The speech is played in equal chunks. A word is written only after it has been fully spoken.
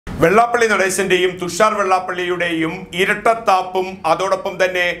വെള്ളാപ്പള്ളി നടേശന്റെയും തുഷാർ വെള്ളാപ്പള്ളിയുടെയും ഇരട്ടത്താപ്പും അതോടൊപ്പം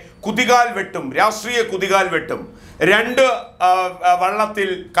തന്നെ കുതികാൽ വെട്ടും, രാഷ്ട്രീയ കുതികാൽ വെട്ടും, രണ്ട് വള്ളത്തിൽ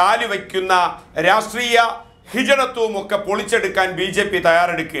കാല് വയ്ക്കുന്ന രാഷ്ട്രീയ ഹിജടത്വവും ഒക്കെ പൊളിച്ചെടുക്കാൻ BJP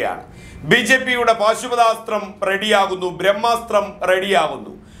തയ്യാറെടുക്കുകയാണ്. BJPയുടെ പാശുപതാസ്ത്രം റെഡിയാകുന്നു, ബ്രഹ്മാസ്ത്രം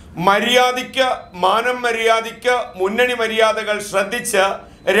റെഡിയാകുന്നു. മര്യാദയ്ക്ക്, മാനം മര്യാദയ്ക്ക്, മുന്നണി മര്യാദകൾ ശ്രദ്ധിച്ച്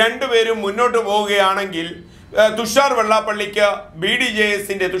രണ്ടുപേരും മുന്നോട്ട് പോവുകയാണെങ്കിൽ തുഷാർ വെള്ളാപ്പള്ളിക്ക്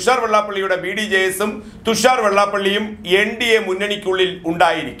തുഷാർ വെള്ളാപ്പള്ളിയുടെ BDJSും തുഷാർ വെള്ളാപ്പള്ളിയും NDA മുന്നണിക്കുള്ളിൽ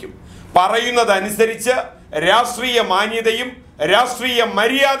ഉണ്ടായിരിക്കും. പറയുന്നതനുസരിച്ച് രാഷ്ട്രീയ മാന്യതയും രാഷ്ട്രീയ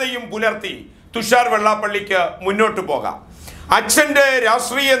മര്യാദയും പുലർത്തി തുഷാർ വെള്ളാപ്പള്ളിക്ക് മുന്നോട്ട് പോകാം. അച്ഛൻ്റെ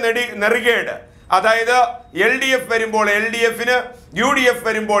രാഷ്ട്രീയ നെറികേട്, അതായത് LDF വരുമ്പോൾ LDFന്, UDF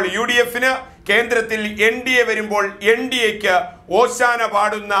വരുമ്പോൾ UDFന്, കേന്ദ്രത്തിൽ NDA വരുമ്പോൾ NDAക്ക് ഓശാന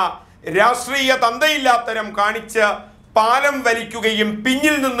പാടുന്ന രാഷ്ട്രീയ തന്തയില്ലാത്തരം കാണിച്ച് പാലം വലിക്കുകയും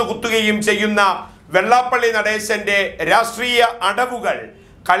പിന്നിൽ നിന്ന് കുത്തുകയും ചെയ്യുന്ന വെള്ളാപ്പള്ളി നടേശന്റെ രാഷ്ട്രീയ അടവുകൾ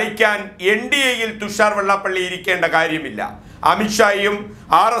കളിക്കാൻ NDAയിൽ തുഷാർ വെള്ളാപ്പള്ളി ഇരിക്കേണ്ട കാര്യമില്ല. അമിത്ഷായും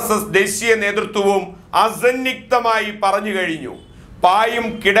RSS ദേശീയ നേതൃത്വവും അസന്നിഗ്ധമായി പറഞ്ഞു കഴിഞ്ഞു, പായും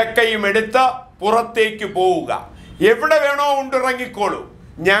കിടക്കയും എടുത്ത് പുറത്തേക്ക് പോവുക, എവിടെ വേണോ ഉണ്ടിറങ്ങിക്കോളൂ,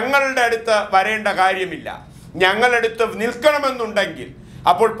 ഞങ്ങളുടെ അടുത്ത് വരേണ്ട കാര്യമില്ല. ഞങ്ങളടുത്ത് നിൽക്കണമെന്നുണ്ടെങ്കിൽ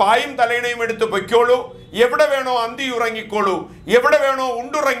അപ്പോൾ പായും തലയിണയും എടുത്ത് പൊയ്ക്കോളൂ, എവിടെ വേണോ അന്തി ഉറങ്ങിക്കോളൂ, എവിടെ വേണോ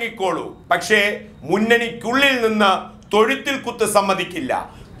ഉണ്ടുറങ്ങിക്കോളൂ. പക്ഷേ മുന്നണിക്കുള്ളിൽ നിന്ന് തൊഴുത്തിൽ കുത്ത് സമ്മതിക്കില്ല,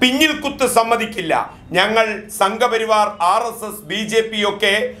 പിന്നിൽ കുത്ത് സമ്മതിക്കില്ല. ഞങ്ങൾ സംഘപരിവാർ, RSS, BJP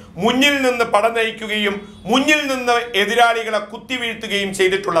ഒക്കെ മുന്നിൽ നിന്ന് പടനയിക്കുകയും മുന്നിൽ നിന്ന് എതിരാളികളെ കുത്തിവീഴ്ത്തുകയും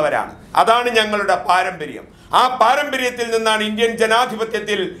ചെയ്തിട്ടുള്ളവരാണ്. അതാണ് ഞങ്ങളുടെ പാരമ്പര്യം. ആ പാരമ്പര്യത്തിൽ നിന്നാണ് ഇന്ത്യൻ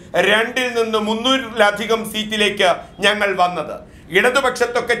ജനാധിപത്യത്തിൽ 2ൽ നിന്ന് 300-ലധികം സീറ്റിലേക്ക് ഞങ്ങൾ വന്നത്.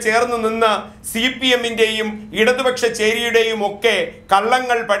 ഇടതുപക്ഷത്തൊക്കെ ചേർന്ന് നിന്ന് CPMന്റെയും ഇടതുപക്ഷ ചേരിയുടെയും ഒക്കെ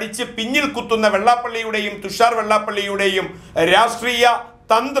കള്ളങ്ങൾ പഠിച്ച് പിന്നിൽ കുത്തുന്ന വെള്ളാപ്പള്ളിയുടെയും തുഷാർ വെള്ളാപ്പള്ളിയുടെയും രാഷ്ട്രീയ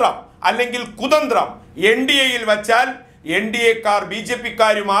തന്ത്രം അല്ലെങ്കിൽ കുതന്ത്രം NDAയിൽ വച്ചാൽ NDAക്കാർ,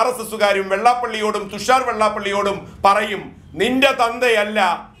 BJPക്കാരും RSSകാരും വെള്ളാപ്പള്ളിയോടും തുഷാർ വെള്ളാപ്പള്ളിയോടും പറയും, നിന്റെ തന്തയല്ല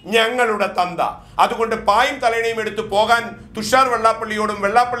ഞങ്ങളുടെ തന്ത. അതുകൊണ്ട് പായും തലയിണയും എടുത്ത് പോകാൻ തുഷാർ വെള്ളാപ്പള്ളിയോടും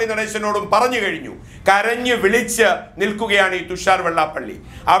വെള്ളാപ്പള്ളി നടേശനോടും പറഞ്ഞു കഴിഞ്ഞു. കരഞ്ഞു വിളിച്ച് നിൽക്കുകയാണ് ഈ തുഷാർ വെള്ളാപ്പള്ളി.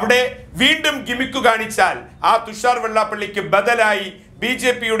 അവിടെ വീണ്ടും ഗിമിക്ക് കാണിച്ചാൽ ആ തുഷാർ വെള്ളാപ്പള്ളിക്ക് ബദലായി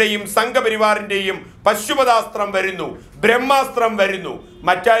BJPയുടെയും സംഘപരിവാറിന്റെയും പശുപതാസ്ത്രം വരുന്നു, ബ്രഹ്മാസ്ത്രം വരുന്നു.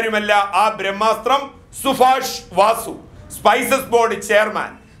 മറ്റാരുമല്ല, ആ ബ്രഹ്മാസ്ത്രം Subhash Vasu, spices board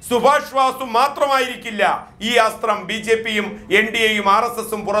chairman. Subhash Vasu മാത്രമായിരിക്കില്ല ഈ അസ്ത്രം BJPയും NDAയും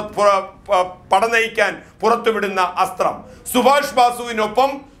RSSും പടനയിക്കാൻ പുറത്തുവിടുന്ന അസ്ത്രം. സുഭാഷ്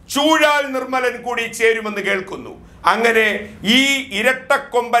വാസുവിനൊപ്പം ചൂഴാൽ നിർമ്മലൻ കൂടി ചേരുമെന്ന് കേൾക്കുന്നു. അങ്ങനെ ഈ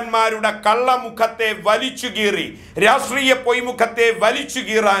ഇരട്ടക്കൊമ്പന്മാരുടെ കള്ളമുഖത്തെ വലിച്ചു കീറി, രാഷ്ട്രീയ പൊയ്മുഖത്തെ വലിച്ചു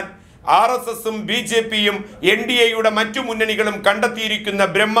കീറാൻ RSSും BJPയും NDAയുടെ മറ്റു മുന്നണികളും കണ്ടെത്തിയിരിക്കുന്ന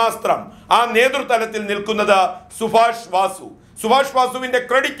ബ്രഹ്മാസ്ത്രം, ആ നേതൃതലത്തിൽ നിൽക്കുന്നത് സുഭാഷ് വാസു. സുഭാഷ് വാസുവിന്റെ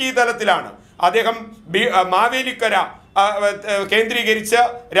ക്രെഡിറ്റ് ഈ തലത്തിലാണ്. അദ്ദേഹം മാവേലിക്കര കേന്ദ്രീകരിച്ച്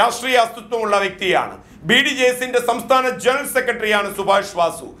രാഷ്ട്രീയ അസ്തിത്വമുള്ള വ്യക്തിയാണ്. BDJSന്റെ സംസ്ഥാന ജനറൽ സെക്രട്ടറിയാണ് സുഭാഷ്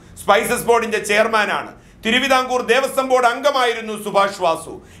വാസു. സ്പൈസസ് ബോർഡിന്റെ ചെയർമാനാണ്. തിരുവിതാംകൂർ ദേവസ്വം ബോർഡ് അംഗമായിരുന്നു സുഭാഷ്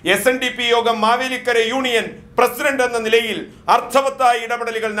വാസു. SNDP യോഗം മാവേലിക്കര യൂണിയൻ പ്രസിഡന്റ് എന്ന നിലയിൽ അർത്ഥവത്തായ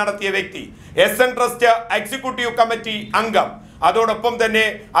ഇടപെടലുകൾ നടത്തിയ വ്യക്തി. SN ട്രസ്റ്റ് എക്സിക്യൂട്ടീവ് കമ്മിറ്റി അംഗം. അതോടൊപ്പം തന്നെ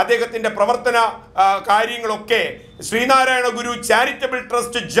അദ്ദേഹത്തിന്റെ പ്രവർത്തന കാര്യങ്ങളൊക്കെ ശ്രീനാരായണ ഗുരു ചാരിറ്റബിൾ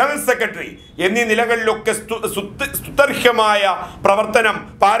ട്രസ്റ്റ് ജനറൽ സെക്രട്ടറി എന്നീ നിലകളിലൊക്കെ സ്തുത്യർഹമായ പ്രവർത്തനം,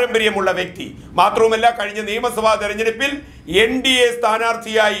 പാരമ്പര്യമുള്ള വ്യക്തി. മാത്രവുമല്ല, കഴിഞ്ഞ നിയമസഭാ തെരഞ്ഞെടുപ്പിൽ NDA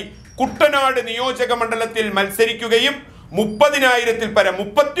സ്ഥാനാർത്ഥിയായി കുട്ടനാട് നിയോജക മണ്ഡലത്തിൽ മത്സരിക്കുകയും 30,000-ൽ പരം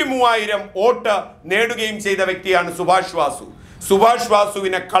 33,000 വോട്ട് നേടുകയും ചെയ്ത വ്യക്തിയാണ് സുഭാഷ് വാസു. സുഭാഷ്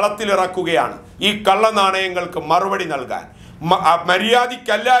വാസുവിനെ കളത്തിലിറക്കുകയാണ് ഈ കള്ളനാണയങ്ങൾക്ക് മറുപടി നൽകാൻ.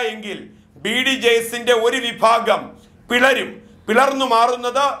 മര്യാദയ്ക്കല്ല എങ്കിൽ BDJSന്റെ ഒരു വിഭാഗം പിളർന്നു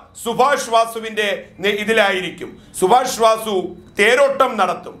മാറുന്നത് സുഭാഷ് വാസുവിന്റെ ഇതിലായിരിക്കും. സുഭാഷ് വാസു തേരോട്ടം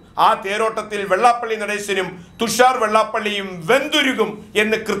നടത്തും. ആ തേരോട്ടത്തിൽ വെള്ളാപ്പള്ളി നടേശനും തുഷാർ വെള്ളാപ്പള്ളിയും വെന്തുരുകും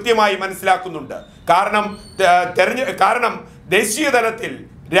എന്ന് കൃത്യമായി മനസ്സിലാക്കുന്നുണ്ട്. കാരണം ദേശീയ തലത്തിൽ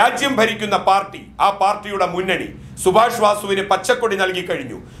രാജ്യം ഭരിക്കുന്ന പാർട്ടി, ആ പാർട്ടിയുടെ മുന്നണി സുഭാഷ് വാസുവിന് പച്ചക്കൊടി നൽകി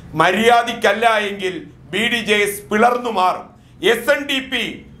കഴിഞ്ഞു. മര്യാദയ്ക്കല്ല എങ്കിൽ BDJS പിളർന്നു മാറും, SNDP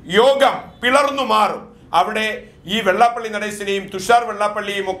യോഗം പിളർന്നു മാറും. അവിടെ ഈ വെള്ളാപ്പള്ളി നടേശനെയും തുഷാർ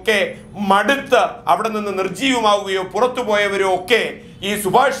വെള്ളാപ്പള്ളിയും ഒക്കെ മടുത്ത് അവിടെ നിന്ന് നിർജീവമാവുകയോ പുറത്തുപോയവരോ ഒക്കെ ഈ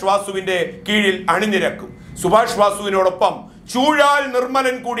സുഭാഷ് വാസുവിന്റെ കീഴിൽ അണിനിരക്കും. സുഭാഷ് വാസുവിനോടൊപ്പം ചൂഴാൽ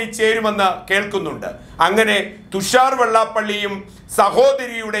നിർമ്മലൻ കൂടി ചേരുമെന്ന് കേൾക്കുന്നുണ്ട്. അങ്ങനെ തുഷാർ വെള്ളാപ്പള്ളിയും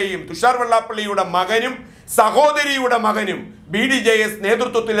തുഷാർ വെള്ളാപ്പള്ളിയുടെ മകനും സഹോദരിയുടെ മകനും BDJS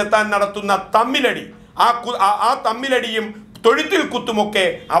നേതൃത്വത്തിലെത്താൻ നടത്തുന്ന തമ്മിലടി, ആ തമ്മിലടിയും തൊഴുത്തിൽ കുത്തുമൊക്കെ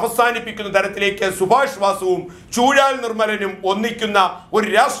അവസാനിപ്പിക്കുന്ന തരത്തിലേക്ക് സുഭാഷ് വാസുവും ചൂഴാൽ നിർമ്മലനും ഒന്നിക്കുന്ന ഒരു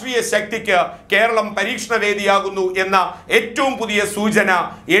രാഷ്ട്രീയ ശക്തിക്ക് കേരളം പരീക്ഷണ വേദിയാകുന്നു എന്ന ഏറ്റവും പുതിയ സൂചന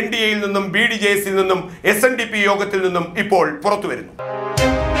NDAയിൽ നിന്നും BDJSൽ നിന്നും SNDP യോഗത്തിൽ നിന്നും ഇപ്പോൾ പുറത്തു വരുന്നു.